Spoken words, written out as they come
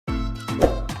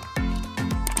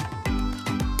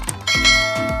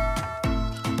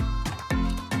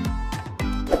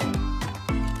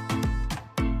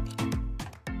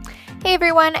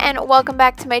everyone, and welcome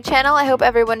back to my channel. I hope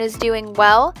everyone is doing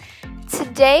well.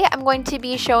 Today I'm going to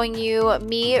be showing you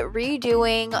me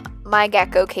redoing my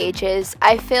gecko cages.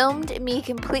 I filmed me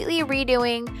completely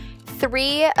redoing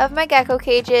 3 of my gecko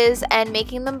cages and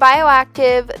making them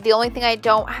bioactive. The only thing I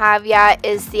don't have yet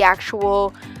is the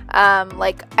actual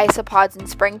like isopods and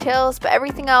springtails, but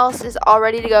everything else is all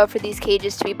ready to go for these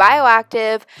cages to be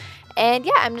bioactive. And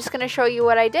yeah, I'm just going to show you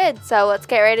what I did, so let's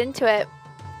get right into it.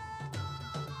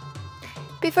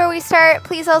 Before we start,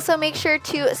 please also make sure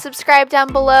to subscribe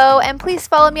down below, and please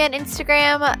follow me on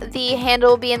Instagram. The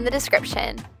handle will be in the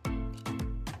description.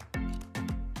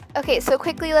 Okay, so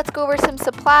quickly let's go over some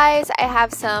supplies. I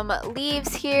have some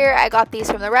leaves here. I got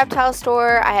these from the reptile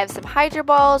store. I have some hydro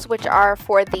balls, which are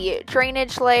for the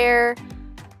drainage layer.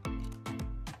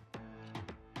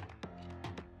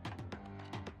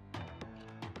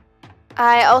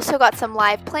 I also got some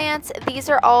live plants. These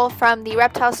are all from the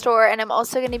reptile store, and I'm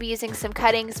also going to be using some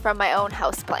cuttings from my own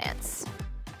houseplants.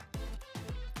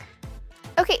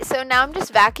 Okay, so now I'm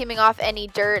just vacuuming off any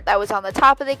dirt that was on the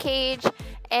top of the cage,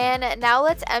 and now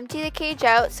let's empty the cage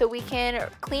out so we can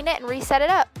clean it and reset it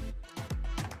up.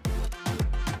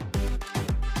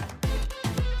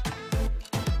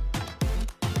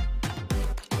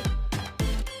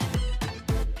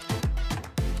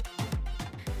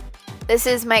 This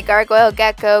is my gargoyle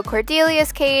gecko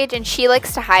Cordelia's cage, and she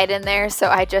likes to hide in there, so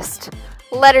I just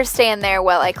let her stay in there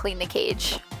while I clean the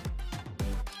cage.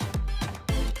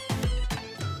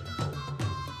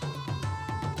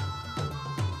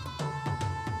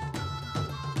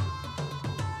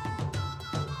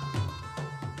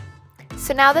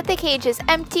 So now that the cage is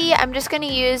empty, I'm just going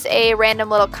to use a random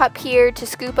little cup here to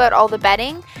scoop out all the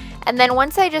bedding, and then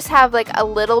once I just have like a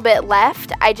little bit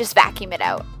left, I just vacuum it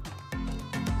out.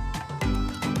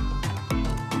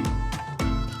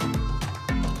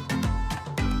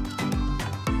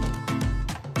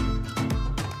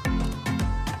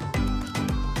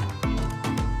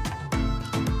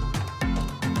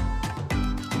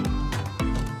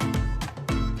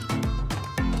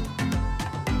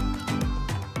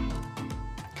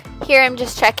 Here I'm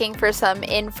just checking for some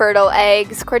infertile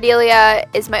eggs. Cordelia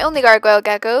is my only gargoyle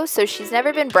gecko, so she's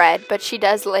never been bred, but she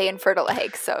does lay infertile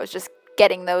eggs, so I was just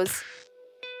getting those.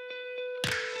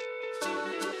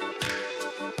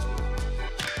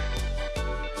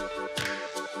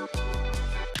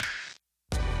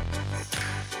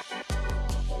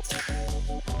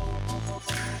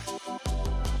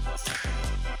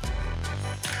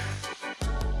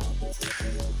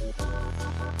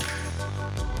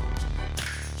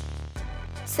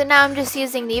 So now I'm just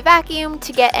using the vacuum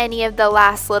to get any of the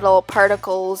last little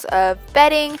particles of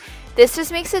bedding. This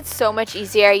just makes it so much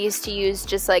easier. I used to use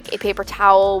just like a paper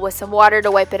towel with some water to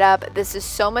wipe it up. This is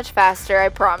so much faster, I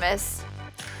promise.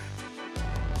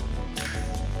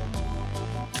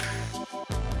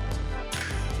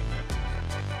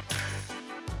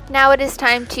 Now it is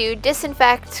time to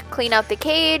disinfect, clean out the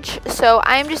cage. So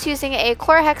I'm just using a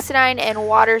chlorhexidine and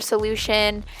water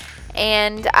solution,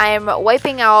 and I'm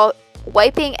wiping out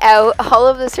all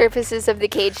of the surfaces of the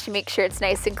cage to make sure it's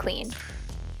nice and clean.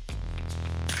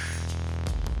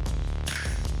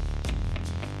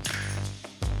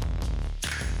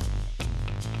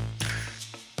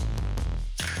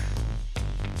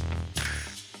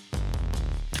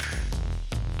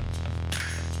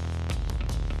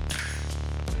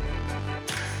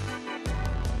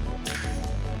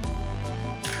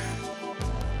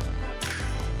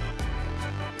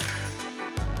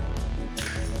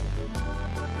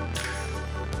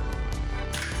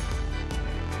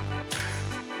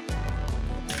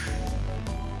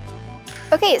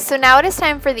 Okay, so now it is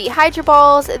time for the hydro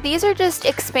balls. These are just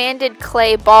expanded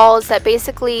clay balls that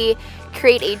basically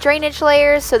create a drainage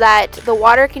layer so that the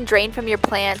water can drain from your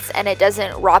plants and it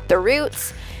doesn't rot the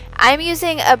roots. I'm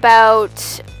using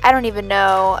about, I don't even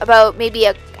know, about maybe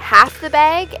half the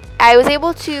bag. I was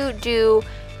able to do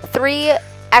 3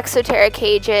 exoteric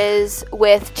cages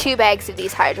with 2 bags of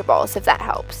these hydro balls, if that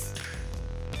helps.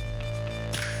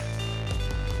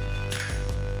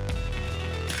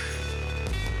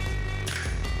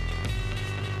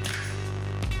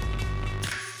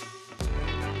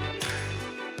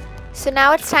 So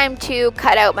now it's time to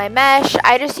cut out my mesh.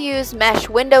 I just use mesh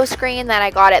window screen that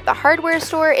I got at the hardware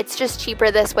store. It's just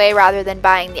cheaper this way rather than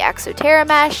buying the Exoterra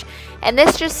mesh. And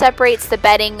this just separates the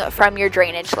bedding from your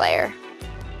drainage layer.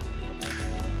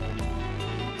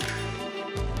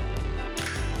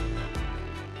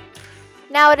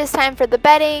 Now it is time for the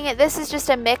bedding. This is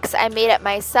just a mix I made it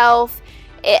myself.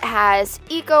 It has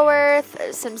eco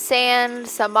earth, some sand,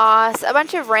 some moss, a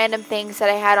bunch of random things that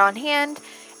I had on hand.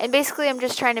 And basically I'm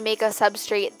just trying to make a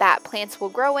substrate that plants will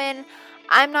grow in.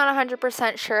 I'm not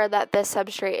 100% sure that this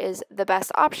substrate is the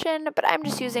best option, but I'm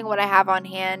just using what I have on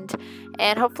hand,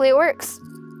 and hopefully it works.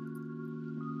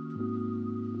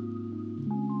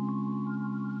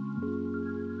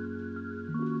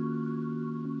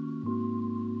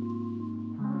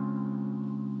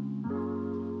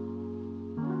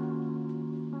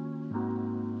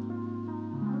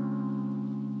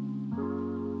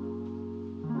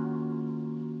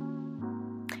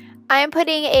 I'm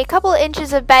putting a couple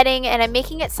inches of bedding and I'm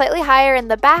making it slightly higher in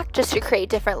the back just to create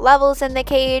different levels in the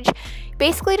cage.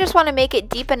 Basically just want to make it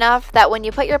deep enough that when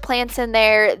you put your plants in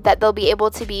there that they'll be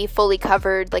able to be fully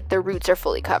covered, like the roots are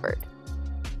fully covered.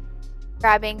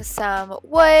 Grabbing some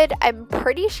wood. I'm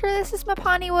pretty sure this is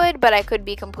Mapani wood, but I could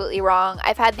be completely wrong.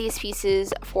 I've had these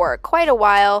pieces for quite a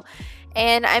while,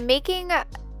 and I'm making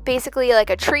basically like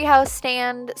a treehouse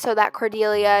stand so that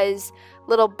Cordelia's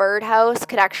little birdhouse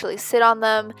could actually sit on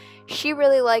them. She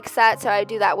really likes that, so I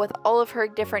do that with all of her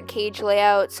different cage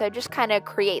layouts, so I just kind of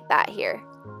create that here.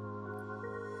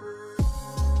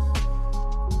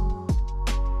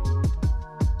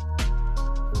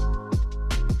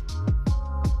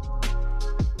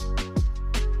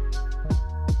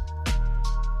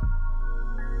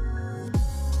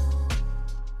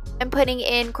 I'm putting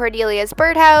in Cordelia's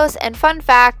birdhouse, and fun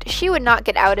fact, she would not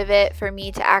get out of it for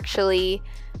me to actually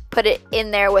put it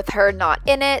in there with her not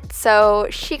in it, so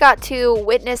she got to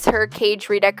witness her cage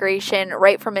redecoration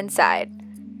right from inside.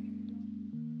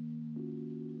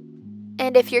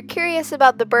 And if you're curious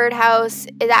about the birdhouse,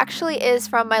 it actually is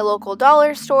from my local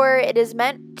dollar store. It is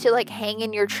meant to like hang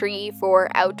in your tree for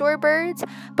outdoor birds,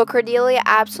 but Cordelia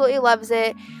absolutely loves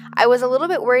it. I was a little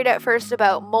bit worried at first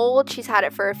about mold. She's had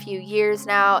it for a few years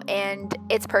now, and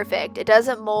it's perfect. It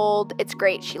doesn't mold. It's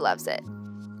great. She loves it.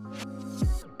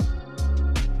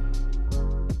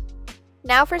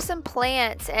 Now for some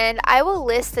plants, and I will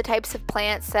list the types of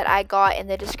plants that I got in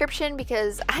the description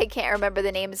because I can't remember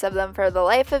the names of them for the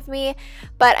life of me,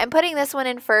 but I'm putting this one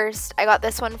in first. I got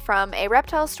this one from a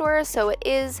reptile store, so it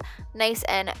is nice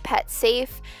and pet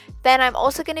safe. Then I'm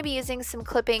also going to be using some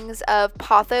clippings of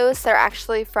Pothos. They're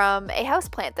actually from a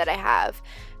houseplant that I have,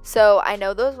 so I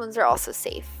know those ones are also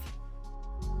safe.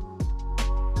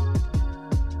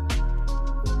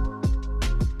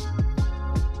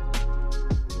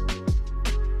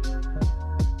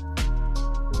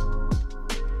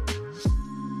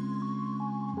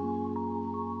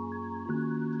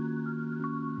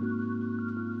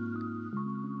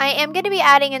 I am going to be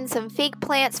adding in some fake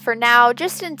plants for now,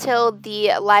 just until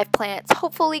the live plants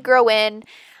hopefully grow in.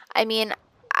 I mean,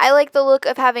 I like the look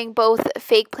of having both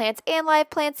fake plants and live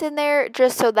plants in there,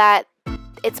 just so that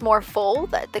it's more full,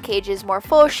 that the cage is more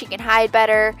full, she can hide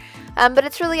better. But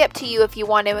it's really up to you if you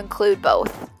want to include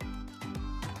both.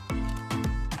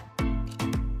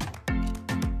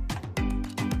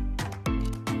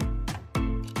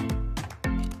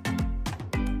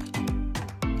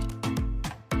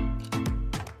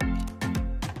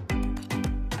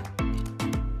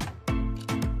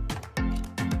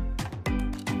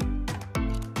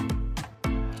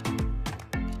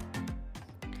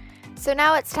 So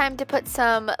now it's time to put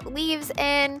some leaves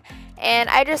in, and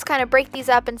I just kind of break these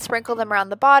up and sprinkle them around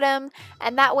the bottom,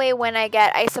 and that way when I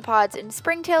get isopods and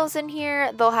springtails in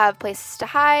here, they'll have places to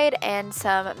hide and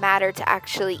some matter to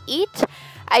actually eat.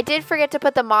 I did forget to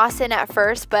put the moss in at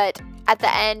first, but at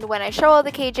the end when I show all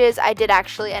the cages, I did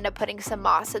actually end up putting some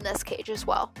moss in this cage as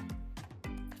well.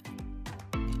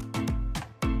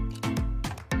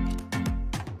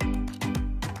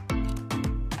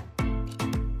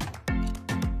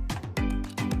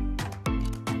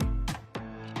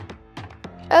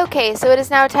 Okay, so it is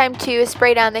now time to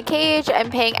spray down the cage.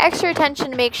 I'm paying extra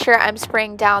attention to make sure I'm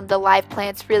spraying down the live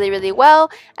plants really, really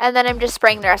well, and then I'm just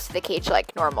spraying the rest of the cage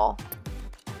like normal.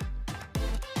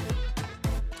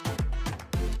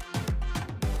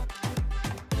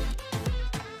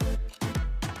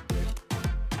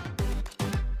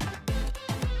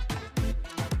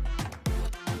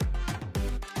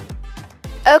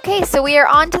 Okay, so we are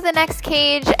on to the next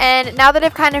cage, and now that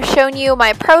I've kind of shown you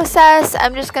my process,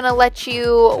 I'm just going to let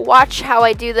you watch how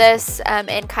I do this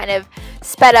in kind of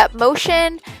sped up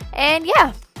motion, and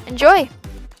yeah, enjoy!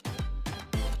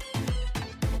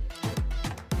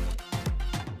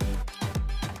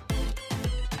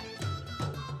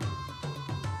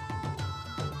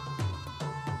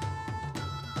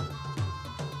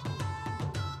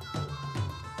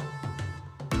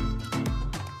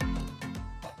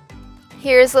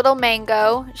 Here's little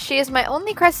Mango. She is my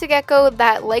only crested gecko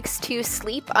that likes to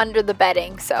sleep under the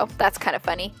bedding, so that's kind of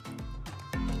funny.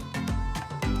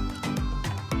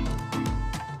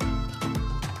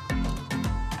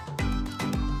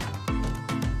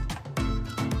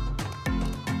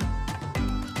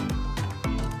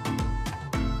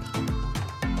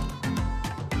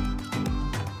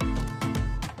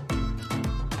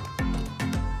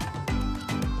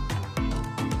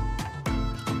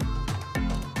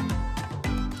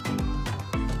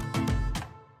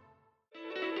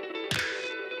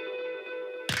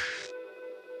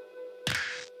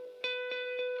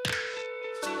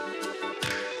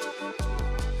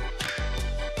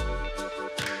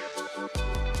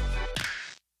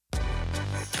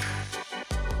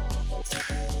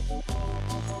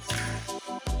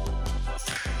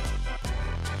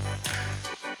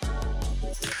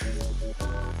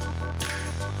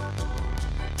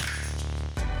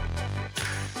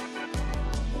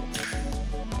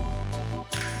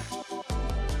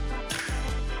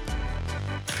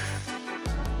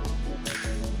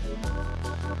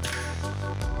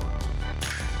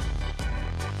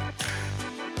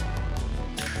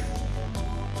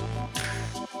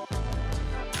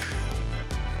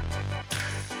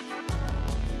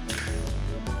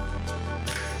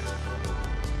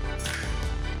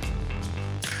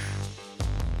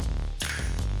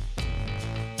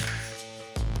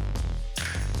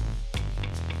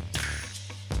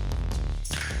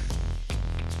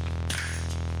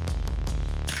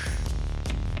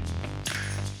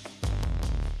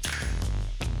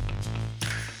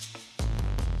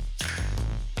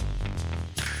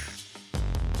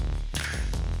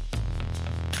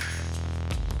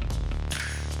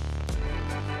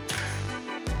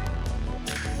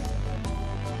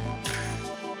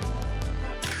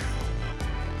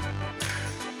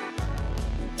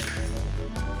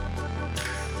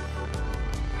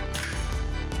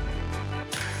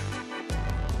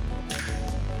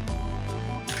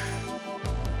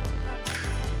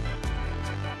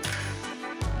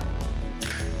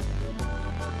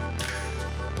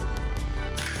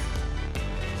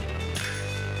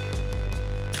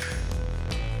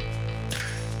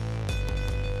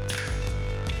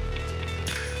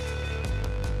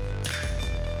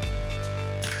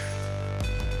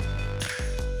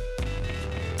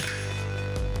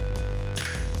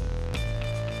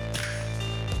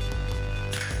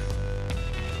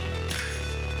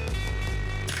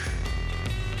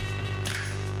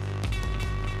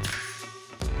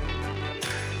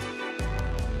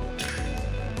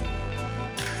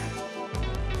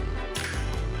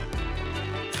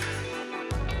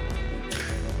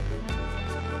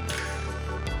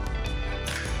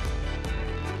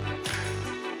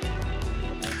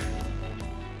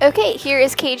 Okay, here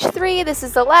is cage 3. This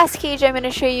is the last cage I'm going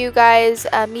to show you guys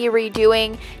me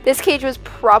redoing. This cage was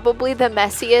probably the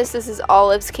messiest. This is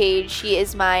Olive's cage. She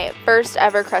is my first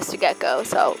ever crested gecko,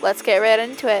 so let's get right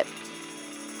into it.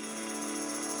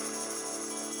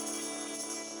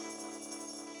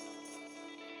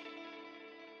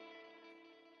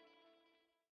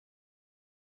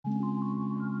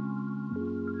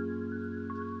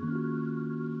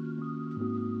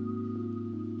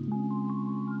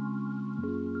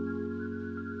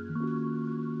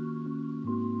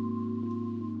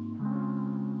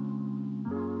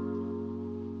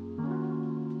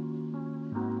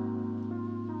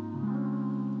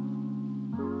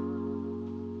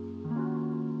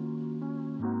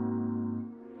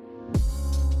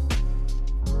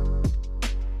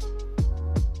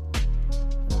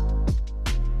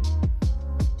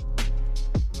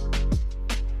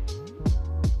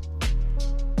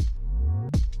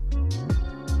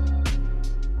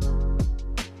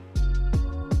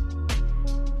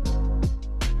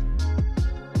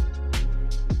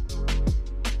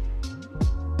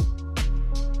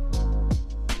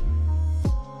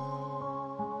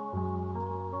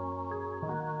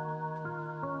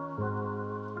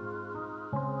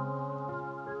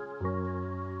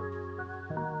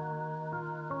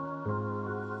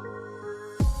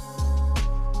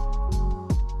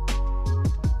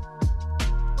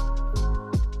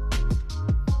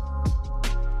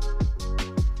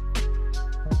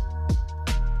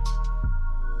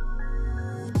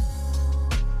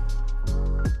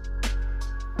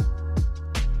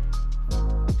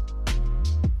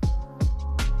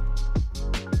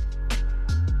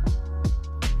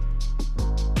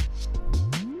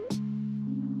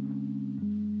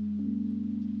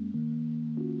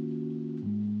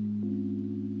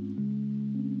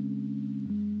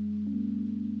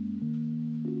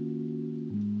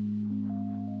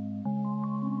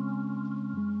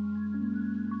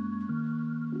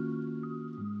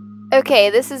 Okay,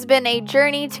 this has been a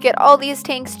journey to get all these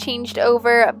tanks changed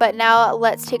over, but now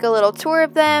let's take a little tour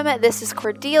of them. This is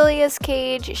Cordelia's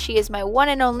cage. She is my one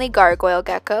and only gargoyle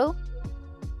gecko.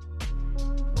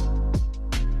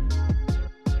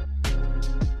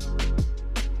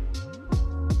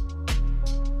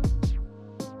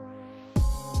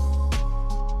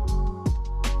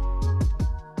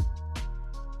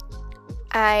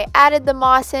 I added the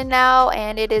moss in now,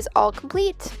 and it is all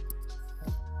complete.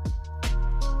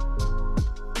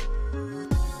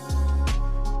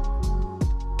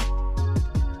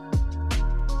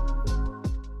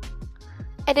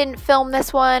 I didn't film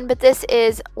this one, but this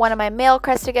is one of my male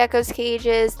crested gecko's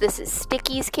cages. This is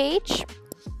Sticky's cage.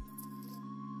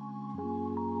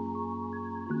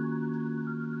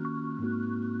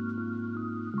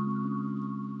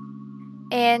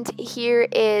 And here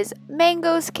is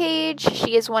Mango's cage.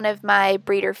 She is one of my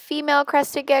breeder female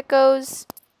crested geckos.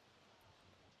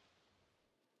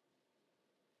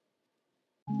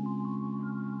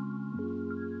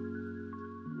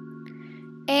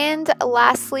 And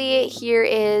lastly, here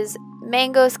is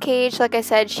Mango's cage. Like I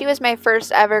said, she was my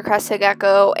first ever crested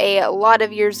gecko a lot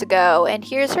of years ago, and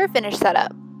here's her finished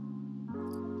setup.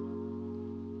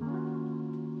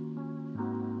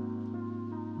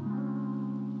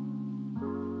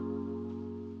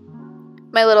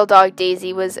 My little dog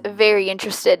Daisy was very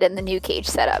interested in the new cage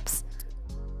setups.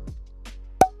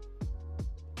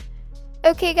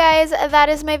 Okay guys, that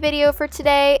is my video for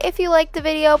today. If you liked the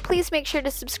video, please make sure to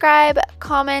subscribe,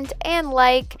 comment, and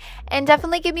like, and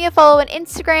definitely give me a follow on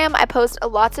Instagram. I post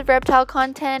lots of reptile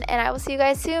content, and I will see you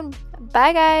guys soon.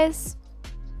 Bye guys!